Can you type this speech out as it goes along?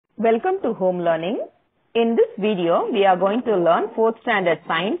Welcome to Home Learning. In this video, we are going to learn 4th Standard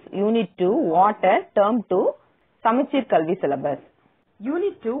Science, Unit 2, Water, Term 2, Samacheer kalvi Syllabus.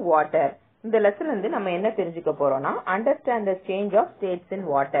 Unit 2, Water. இந்த lesson வந்து நம்ம என்ன தெரிஞ்சுக்க போறோம்னா understand the change of states in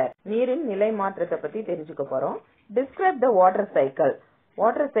water. நீரின் நிலை மாற்றத்தை பத்தி தெரிஞ்சுக்க போறோம். Describe the water cycle.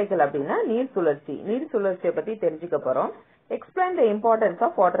 Water cycle அப்படின்னா நீர் சுழற்சி. நீர் சுழற்சியை பத்தி தெரிஞ்சுக்க போறோம். Explain the importance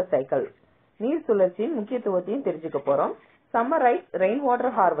of water cycle. நீர் சுழற்சியின் முக்கியத்துவத்தையும் தெரிஞ்சுக்க போறோம். Summarize rainwater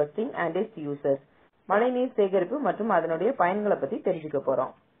harvesting and its uses. மழைநீர் சேகரிப்பு மற்றும் அதனுடைய பயன்களை பத்தி தெரிஞ்சுக்க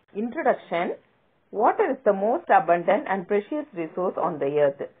போறோம். Introduction. Water is the most abundant and precious resource on the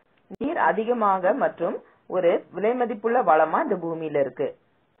earth. நீர் அதிகமாக மற்றும் ஒரு விலைமதிப்புள்ள வளமா இந்த பூமியில இருக்கு.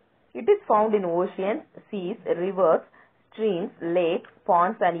 It is found in oceans, seas, rivers, streams, lakes,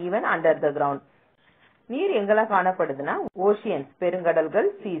 ponds and even under the ground. நீர் எங்கெல்லாம் காணப்படுதுன்னா oceans பெருங்கடல்கள்,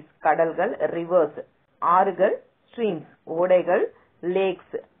 seas கடல்கள், rivers ஆறுகள், streams ஓடைகள்,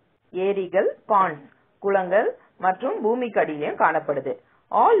 lakes ஏரிகள், ponds குளங்கள் மற்றும் பூமிக்கடியிலும் காணப்படுது.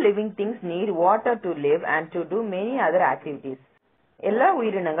 All living things need water to live and to do many other activities. எல்லா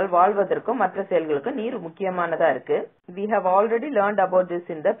உயிரினங்கள் வாழ்வதற்கும் மற்ற செயல்களுக்கும் நீர் முக்கியமானதா இருக்கு. We have already learned about this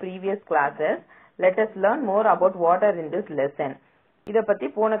in the previous classes. Let us learn more about water in this lesson. இத பத்தி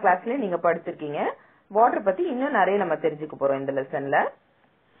போன கிளாஸ்ல நீங்க படிச்சிருக்கீங்க. வாட்டர் பத்தி இன்னும் நிறைய நம்ம தெரிஞ்சுக்க போறோம் இந்த லெசன்ல.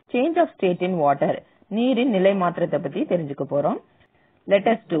 Change of state in water. நீரின் நிலை மாற்றத்தை பத்தி தெரிஞ்சுக்க போறோம். Let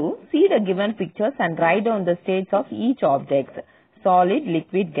us do see the given pictures and write down the states of each object. Solid,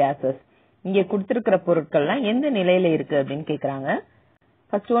 liquid, gases. இங்க கொடுத்திருக்கிற பொருட்கள்லாம் எந்த நிலையில இருக்கு அப்படின்னு கேக்குறாங்க.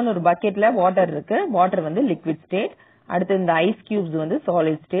 ஃபர்ஸ்ட் ஒன் ஒரு பக்கெட்ல வாட்டர் இருக்கு. வாட்டர் வந்து லிக்விட் ஸ்டேட். அடுத்து இந்த ஐஸ் கியூப்ஸ் வந்து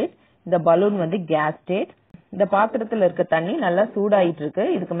சாலிட் ஸ்டேட். இந்த பலூன் வந்து கேஸ் ஸ்டேட். இந்த பாத்திரத்துல இருக்க தண்ணி நல்லா சூடாயிட்டு இருக்கு.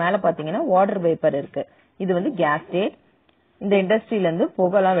 இதுக்கு மேல பாத்தீங்கன்னா வாட்டர் வேப்பர் இருக்கு. இது வந்து கேஸ் ஸ்டேட். இந்த இண்டஸ்ட்ரியில இருந்து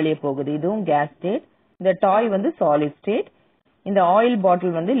புகைலாம் வெளியே போகுது. இதுவும் கேஸ் ஸ்டேட். இந்த டாய் வந்து சாலிட் ஸ்டேட். இந்த ஆயில்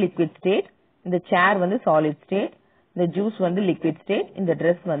பாட்டில் வந்து லிக்விட் ஸ்டேட். இந்த சேர் வந்து சாலிட் ஸ்டேட். இந்த ஜூஸ் வந்து லிக்விட் ஸ்டேட். இந்த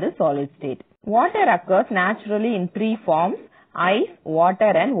ட்ரெஸ் வந்து solid state. Water occurs naturally in three forms: ice,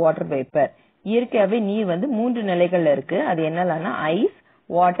 water and water vapor. இயற்கையாவே நீர் வந்து மூன்று நிலைகள்ல இருக்கு. அது என்னன்னா ice,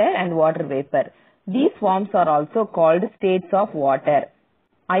 water and water vapor. These forms are also called states of water.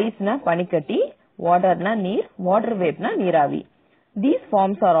 ஐஸ்னா பனிக்கட்டி, வாட்டர்னா நீர், வாட்டர் வேப்னா நீராவி. These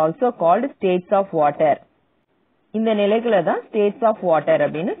forms are also called states of water. இந்த நிலைகளை தான் states of water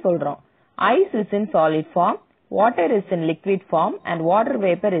அப்படின்னு சொல்றோம். Ice is in solid form, water is in liquid form and water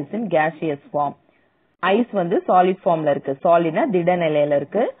vapor is in gaseous form. Ice வந்து solid formல இருக்கு. solidனா திட நிலையில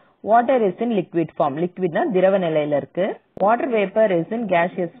இருக்கு. Water is in liquid form. liquidனா திரவ நிலையில இருக்கு. Water vapor is in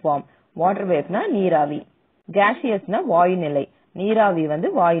gaseous form. Water vaporனா நீராவி. Gaseousனா வாயு நிலை. நீராவி வந்து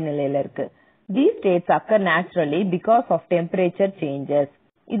வாயு நிலையில இருக்கு. These states occur naturally because of temperature changes.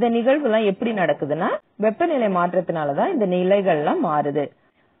 இந்த நிகழ்வுலாம் எப்படி நடக்குதுன்னா வெப்பநிலை மாற்றத்தினாலதான் இந்த நிலைகள்லாம் மாறுது.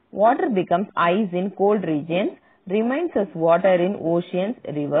 Water becomes ice in cold regions, remains as water in oceans,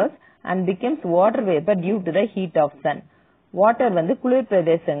 rivers and becomes water vapor due to the heat of sun. Water வந்து குளிர்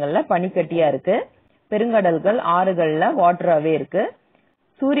பிரதேசங்கள்ல பனிக்கட்டியா இருக்கு. பெருங்கடல்கள் ஆறுகள்ல வாட்டராவே இருக்கு.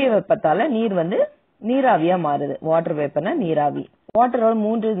 சூரிய வெப்பத்தால நீர் வந்து நீராவியா மாறுது. வாட்டர் வேப்பர்னா நீராவி. வாட்டரோட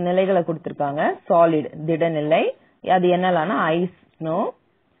மூன்று நிலைகளை கொடுத்திருக்காங்க. சாலிட் திடநிலை, அது என்னலானா ஐஸ், ஸ்னோ.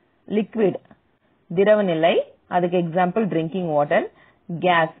 லிக்விட் திரவ நிலை, அதுக்கு எக்ஸாம்பிள் ட்ரிங்கிங் வாட்டர்.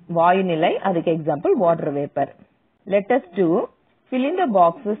 கேஸ் வாயு நிலை, அதுக்கு example water vapour. Let us do fill in the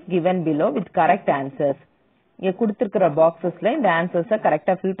boxes given below with correct answers. இங்க கொடுத்திருக்கிற பாக்ஸஸ்ல இந்த ஆன்சர்ஸ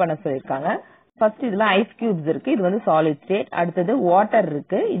கரெக்டா ஃபில் பண்ண சொல்லிருக்காங்க. ஃபர்ஸ்ட் இதுல ஐஸ் கியூப்ஸ் இருக்கு. இது வந்து சாலிட் ஸ்டேட். அடுத்தது வாட்டர்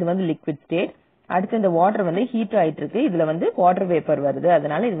இருக்கு. இது வந்து லிக்விட் ஸ்டேட். அடுத்து இந்த வாட்டர் வந்து ஹீட் ஆயிட்டு இருக்கு. இதுல வந்து வாட்டர் வேப்பர் வருது.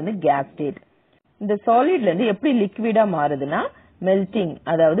 அதனால இது வந்து கேஸ் ஸ்டேட். இந்த சாலிட்ல இருந்து எப்படி லிக்விடா மாறுதுன்னா மெல்டிங்,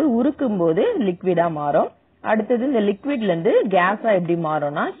 அதாவது உருக்கும் போது லிக்விடா மாறும். அடுத்தது இந்த லிக்விட்ல இருந்து கேஸா எப்படி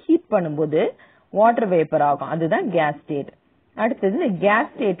மாறும்னா ஹீட் பண்ணும்போது வாட்டர் வேப்பர் ஆகும். அதுதான் கேஸ் ஸ்டேட். அடுத்தது இந்த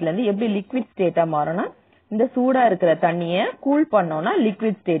கேஸ் ஸ்டேட்ல இருந்து எப்படி லிக்விட் ஸ்டேட்டா மாறும்னா இந்த சூடா இருக்கிற தண்ணிய கூல் பண்ணோம்னா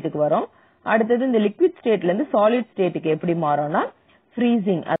லிக்விட் ஸ்டேட்டுக்கு வரும். அடுத்தது இந்த லிக்விட் ஸ்டேட்ல இருந்து சாலிட் ஸ்டேட்டுக்கு எப்படி மாறும்னா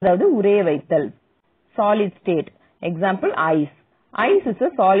ஃப்ரீசிங், அதாவது உறைய வைத்தல். Solid state example ice. Ice is a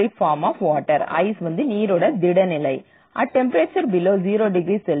solid form of water. Ice வந்து நீரோட திடநிலை. At temperature below 0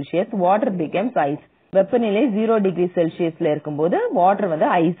 degree Celsius, water becomes ice. வெப்பநிலை 0 degree Celsiusல இருக்கும்போது வாட்டர் வந்து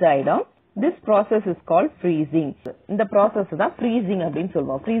ஐஸ் ஆயிடும். This process is called freezing. இந்த process தான் freezing அப்படின்னு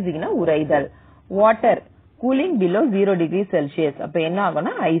சொல்லுவோம். freezingனா உறைதல். Water cooling below 0 degree Celsius. அப்ப என்ன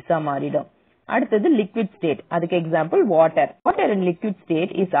ஆகும்னா ஐஸா மாறிடும். அடுத்தது liquid state. அதுக்கு example water. Water in liquid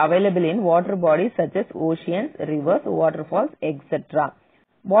state is available in water bodies such as oceans, rivers, waterfalls, etc.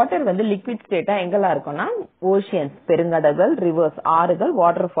 Water வந்து லிக்விட் ஸ்டேட்டா எங்கெல்லாம் இருக்கும்னா ஓஷியன்ஸ் பெருங்கடல்கள், ரிவர்ஸ் ஆறுகள்,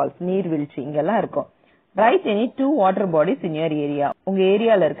 வாட்டர்ஃபால்ஸ் நீர்வீழ்ச்சி இங்கெல்லாம் இருக்கும். Write any 2 water bodies in your area. உங்க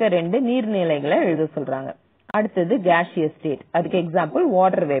ஏரியால இருக்க 2 நீர்நிலைகளை எழுத சொல்றாங்க. அடுத்தது gaseous state. அதுக்கு example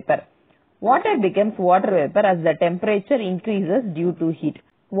water vapor. Water becomes water vapor as the temperature increases due to heat.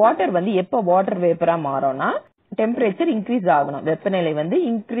 Water வந்து எப்ப water vaporஆ மாறும்னா temperature increase ஆகணும். வெப்பநிலை வந்து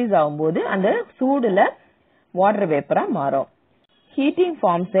increase ஆகும்போது அந்த சூடுல water vaporஆ மாறும். Heating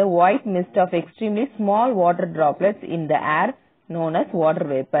forms a white mist of extremely small water droplets in the air known as water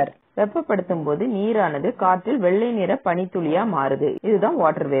vapor. வெப்பப்படுத்தும் போது நீரானது காற்றில் வெள்ளை நிற பனித்துளியா மாறுது. இதுதான்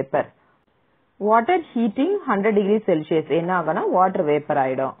water vapor. Water heating 100 degrees Celsius என்ன ஆகும்னா water vapor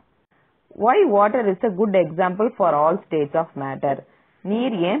ஆயிடும். Why water is a good example for all states of matter?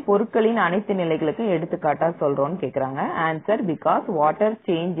 நீர் ஏன் பொருட்களின் அனைத்து நிலைகளுக்கும் எடுத்துக்காட்டா சொல்றோம்னு கேக்குறாங்க. Answer, because water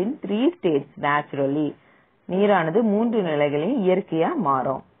change in 3 states naturally. நீரானது 3 நிலைகளில் இயற்கையா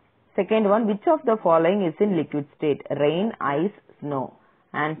மாறும். Second one, which of the following is in liquid state? Rain, ice, snow.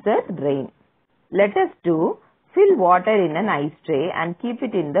 Answer, rain. Let us do fill water in an ice tray and keep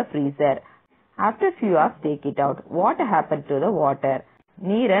it in the freezer. After few hours take it out. What happened to the water?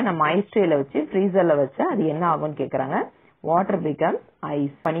 நீரை நம்ம ice ட்ரேல வச்சு ஃப்ரீசர்ல வச்சா அது என்ன ஆகும்னு கேக்குறாங்க. Water becomes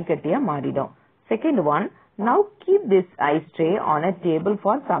ice. பனிக்கட்டியா மாறிடும். Second one, now keep this ice tray on a table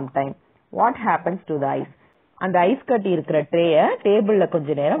for some time. What happens to the ice? அந்த ஐஸ் கட்டி இருக்கிற ட்ரேய டேபிள்ல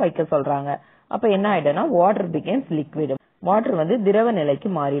கொஞ்ச நேரம் வைக்க சொல்றாங்க. அப்ப என்ன ஆயிடும்னா water becomes liquid. வாட்டர் வந்து திரவ நிலைக்கு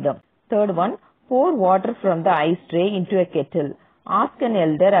மாறிடும். Third one, pour water from the ice tray into a kettle. Ask an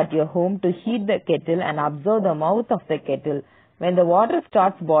elder at your home to heat the kettle and observe the mouth of the kettle. When the water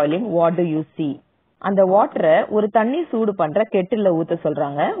starts boiling, what do you see? அந்த வாட்டரை ஒரு தண்ணி சூடு பண்ற கெட்டில்ல ஊத்த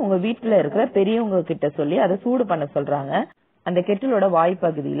சொல்றாங்க. உங்க வீட்டுல இருக்கிற பெரியவங்க கிட்ட சொல்லி அதை சூடு பண்ண சொல்றாங்க. அந்த கெட்டிலோட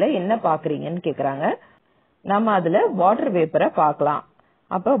வாய்ப்பகுதியில என்ன பாக்குறீங்கன்னு கேக்குறாங்க. நம்ம அதுல வாட்டர் வேப்பரை பார்க்கலாம்.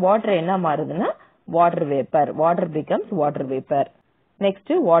 அப்ப வாட்டர் என்ன மாறுதுன்னா water vapor. Water becomes water vapor. Next,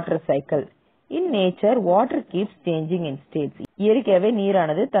 water cycle. In nature, water keeps changing in states. இயற்கையாவே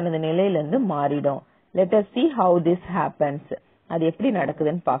நீரானது தனது நிலையிலிருந்து மாறிடும். Let us see how this happens. அது எப்படி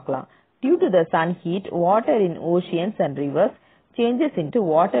நடக்குதுன்னு பார்க்கலாம். Due to the sun heat, water in oceans and rivers changes into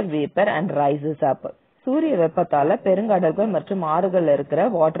water vapor and rises up. சூரிய வெப்பத்தால பெருங்கடல்கள் மற்றும் ஆறுகள்ல இருக்கிற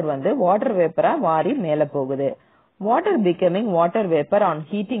வாட்டர் வந்து வாட்டர் வேப்பரா மாறி மேல போகுது. Water becoming water vapor on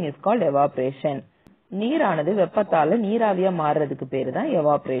heating is called evaporation. நீரானது வெப்பத்தால நீராவியா மாறுறதுக்கு பேரு தான்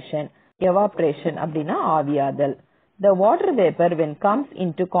evaporation. Evaporation அப்படின்னா ஆவியாதல். The water vapor when comes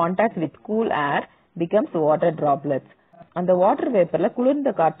into contact with cool air becomes water droplets. அந்த water vaporல குளிர்ந்த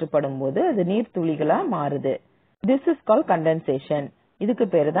காற்று படும்போது அது நீர் துளிகளா மாறுது. This is called condensation. இதுக்கு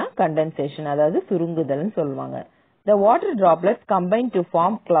பேரு தான் condensation, அதாவது சுருங்குதல்னு சொல்லுவாங்க. The water droplets combine to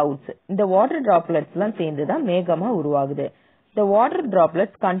form clouds. இந்த water droplets எல்லாம் சேர்ந்து தான் மேகமா உருவாகுது. The water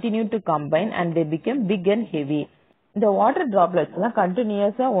droplets continue to combine and they become big and heavy. இந்த water droplets எல்லாம்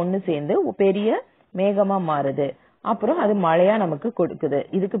கண்டினியூஸா ஒன்னு சேர்ந்து பெரிய மேகமா மாறுது. அப்புறம் அது மழையா நமக்கு கொடுக்குது.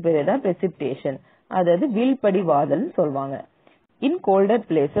 இதுக்கு பேரு தான் precipitation, அதாவது வீழ்படிவாதல் சொல்வாங்க. In colder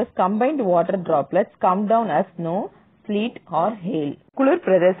places, combined water droplets come down as snow, sleet or hail. குளிர்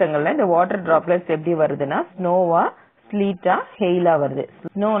பிரதேசங்கள்ல இந்த water droplets எப்படி வருதுன்னா ஸ்னோவா, ஸ்லீட்டா, ஹெயிலா வருது.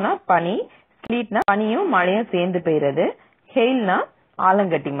 ஸ்னோனா பனி, ஸ்லீட்னா பனியும் மழையும் சேர்ந்து பெய்யறது, ஹெயில்னா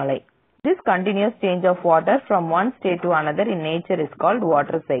ஆலங்கட்டி மலை. This continuous change of water from one state to another in nature is called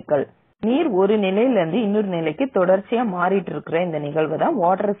water cycle. நீர் ஒரு நிலையில இருந்து இன்னொரு நிலைக்கு தொடர்ச்சியா மாறிட்டு இருக்கிற இந்த நிகழ்வு தான்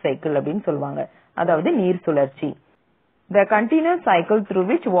வாட்டர் சைக்கிள் அப்படின்னு சொல்லுவாங்க, அதாவது நீர் சுழற்சி. The continuous cycle through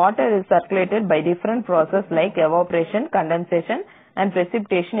which water is circulated by different processes like evaporation, condensation and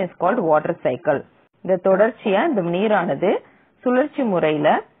precipitation is called water cycle. இந்த தொடர்ச்சியா இந்த நீரானது சுழற்சி முறையில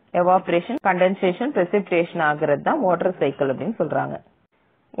evaporation, condensation, precipitation ஆகிறது தான் வாட்டர் சைக்கிள் அப்படின்னு சொல்றாங்க.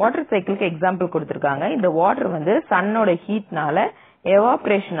 வாட்டர் சைக்கிளுக்கு எக்ஸாம்பிள் கொடுத்திருக்காங்க. இந்த வாட்டர் வந்து சன்னோட ஹீட்னால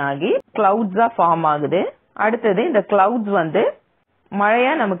எவாபரேஷன் ஆகி கிளவுட்ஸா ஃபார்ம் ஆகுது. அடுத்தது இந்த கிளவுட்ஸ் வந்து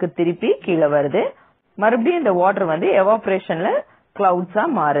மழையா நமக்கு திருப்பி கீழே வருது. மறுபடியும் இந்த வாட்டர் வந்து எவாபரேஷன்ல கிளவுட்ஸா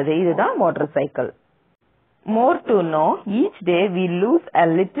மாறுது. இதுதான் water cycle. More to know, each day we lose a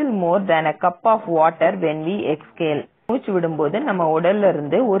little more than a cup of water when we exhale. மூச்சு விடும்போது நம்ம உடல்ல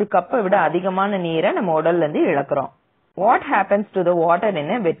இருந்து ஒரு கப்பை விட அதிகமான நீரை நம்ம உடல்ல இருந்து இழக்கிறோம். What happens to the water in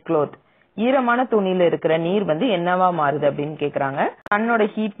a wet cloth? ஈரமான துணியில இருக்கிற நீர் வந்து என்னவா மாறுது அப்படின்னு கேக்குறாங்க. தன்னோட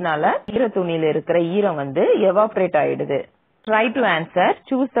ஹீட்னால ஈர துணியில இருக்கிற ஈரம் வந்து எவாபரேட் ஆயிடுது. Try to answer.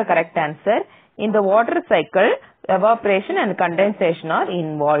 Choose the correct answer. In the water cycle, evaporation and condensation are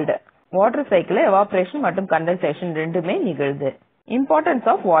involved. Water cycle evaporation மற்றும் கண்டென்சேஷன் ரெண்டுமே நிகழ்து. Importance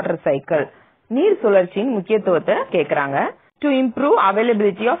of water cycle. நீர் சுழற்சியின் முக்கியத்துவத்தை கேக்குறாங்க. To improve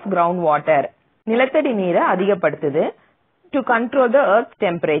availability of ground water, நிலத்தடி நீரை அதிகப்படுத்துது. To control the earth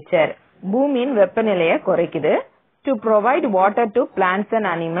temperature, பூமியின் வெப்பநிலையை குறைக்குது. To provide water to plants and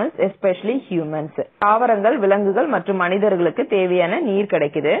animals, especially humans. தாவரங்கள், விலங்குகள் மற்றும் மனிதர்களுக்கு தேவையான நீர்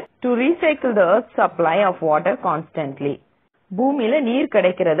கிடைக்குது. To recycle the earth's supply of water constantly. பூமியில நீர்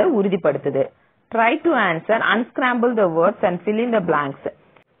கிடைக்கிறத உறுதிப்படுத்துது. Try to answer, unscramble the words and fill in the blanks.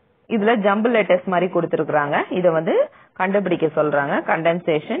 இதுல jumble letters மாதிரி கொடுத்திருக்காங்க. இத கண்டுபிடிக்க சொல்றாங்க.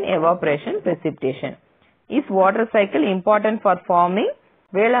 Condensation, evaporation, precipitation. Is water cycle important for farming?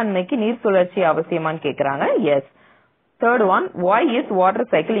 வேளாண்மைக்கு நீர் சுழற்சி அவசியமான்னு கேக்குறாங்க. Yes. Third one, why is water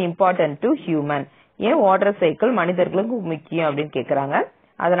cycle important to human? ஏன் water cycle மனிதர்களுக்கு முக்கியம் அப்படின்னு கேக்குறாங்க.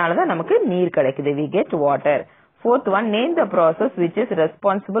 அதனாலதான் நமக்கு நீர் கிடைக்குது. We get water. Fourth one, name the process which is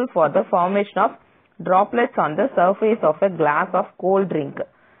responsible for the formation of droplets on the surface of a glass of cold drink.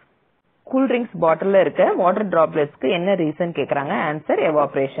 Cool drinks bottle இருக்க water dropletsக்கு என்ன reason கேக்குறாங்க. Answer,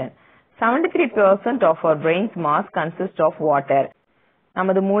 evaporation. 73% of our brain's mass consists of water.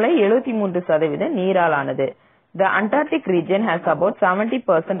 நமது மூளை 73% நீரால் ஆனது. The Antarctic region has about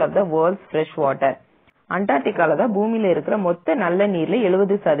 70% of the world's fresh water. Antarctica தான் பூமியில இருக்கிற மொத்த நல்ல நீர்ல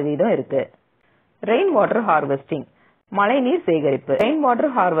 70% இருக்கு. Rainwater harvesting. மழை நீர் சேகரிப்பு. Rainwater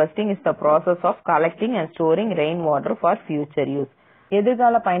harvesting is the process of collecting and storing rainwater for future use.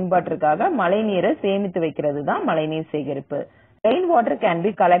 எதிர்கால பயன்பாட்டிற்காக மழை நீரை சேமித்து வைக்கிறது தான் மழை நீர் சேகரிப்பு. Rainwater can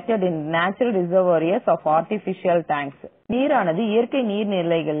be collected in natural reservoirs of artificial tanks. நீரானது இயற்கை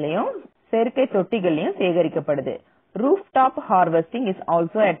நீர்நிலைகளிலும் செயற்கை தொட்டிகளிலும் சேகரிக்கப்படுது. Rooftop harvesting is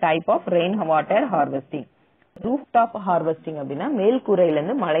also a type of rainwater harvesting. Rooftop harvesting அப்படின்னா மேல் கூரையில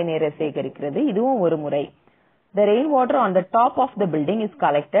இருந்து மழை நீரை சேகரிக்கிறது. இதுவும் ஒரு முறை. The rainwater on the top of the building is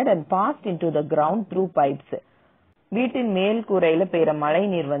collected and passed into the ground through pipes. வீட்டின் மேல் கூரையில பெய்ற மழை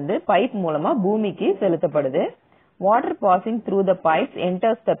நீர் பைப் மூலமா பூமிக்கு செலுத்தப்படுது. Water passing through the pipes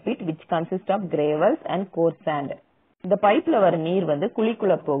enters the pit which consists of gravels and coarse sand. இந்த பைப்ல வர நீர்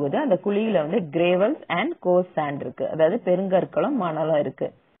குழிக்குள்ள போகுது. அந்த குழியில gravels and coarse sand இருக்கு. அதாவது பெருங்கற்களும் மணலும் இருக்கு.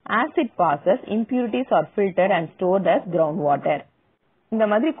 As it passes, impurities are filtered and stored as groundwater. இந்த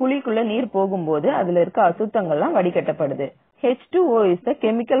மாதிரி குழிக்குள்ள நீர் போகும்போது அதுல இருக்க அசுத்தங்கள்லாம் வடிகட்டப்படுது. H2O is the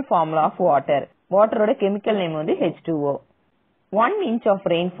chemical formula of water. வாட்டரோட chemical name H2O. 1 inch of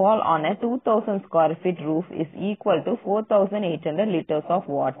rainfall on a 2000 square feet roof is equal to 4800 liters of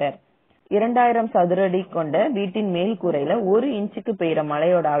water. 2000 சதுரடி கொண்ட வீட்டின் மேல் கூரையில 1 இன்ச்சுக்கு பெய்யற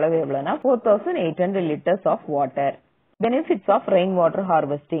மழையோட அளவு எவ்வளவுனா 4800 liters of water. Benefits of rainwater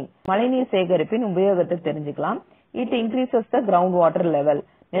harvesting. மழைநீர் சேகரிப்பின் உபயோகத்தை தெரிஞ்சுக்கலாம். It increases the groundwater level.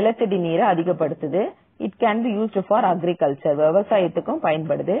 நிலத்தடி நீரை அதிகப்படுத்துது. It can be used for agriculture. விவசாயத்துக்கும்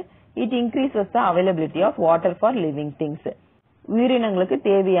பயன்படுது. It increases the availability of water for living things. உயிரினங்களுக்கு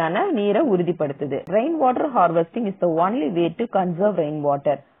தேவையான நீரை உறுதிப்படுத்துது. Rainwater harvesting is the only way to conserve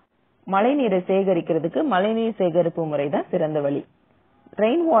rainwater. மழை நீரை சேகரிக்கிறதுக்கு மழைநீர் சேகரிப்பு முறை தான் சிறந்த வழி.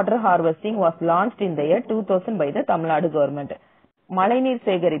 Rainwater harvesting was launched in the year 2000 by the Tamil Nadu government. மழைநீர்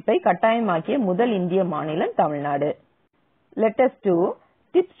சேகரிப்பை கட்டாயமாக்கிய முதல் இந்திய மாநிலம் Tamil Nadu. Let us do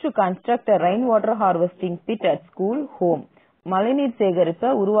tips to construct a rainwater harvesting pit at school, home. மழைநீர் சேகரிப்பை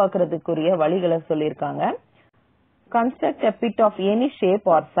உருவாக்குறதுக்குரிய வழிகளை சொல்லியிருக்காங்க. Construct a pit of any shape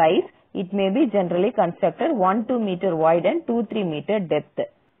or size. It may be generally constructed 1-2 meter wide and 2-3 meter depth.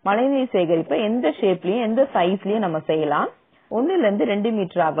 மழைநீர் சேகரிப்பை எந்த ஷேப்லயும் எந்த சைஸ்லயும் நம்ம செய்யலாம். 1 ல இருந்து 2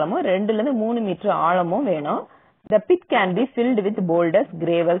 மீட்டர் அகலமும் 2 ல இருந்து 3 மீட்டர் ஆழமும் வேணும். The pit can be filled with boulders,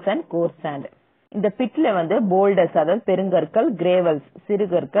 gravels and coarse sand. இந்த pitல boulders அதாவது பெருங்கற்கள், gravels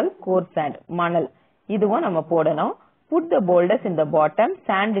சிறுகற்கள், coarse sand மணல் இதுவும் நம்ம போடணும். Put the boulders in the bottom,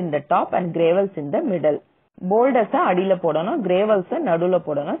 sand in the top and gravels in the middle. Boulders அடியில போடணும், gravels நடுவுல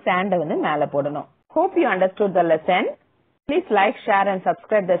போடணும், sand மேல போடணும். Hope you understood the lesson. Please like, share and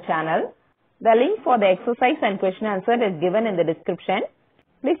subscribe the channel. The link for the exercise and question answer is given in the description.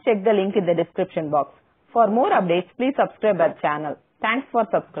 Please check the link in the description box. For more updates, please subscribe our channel. Thanks for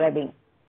subscribing.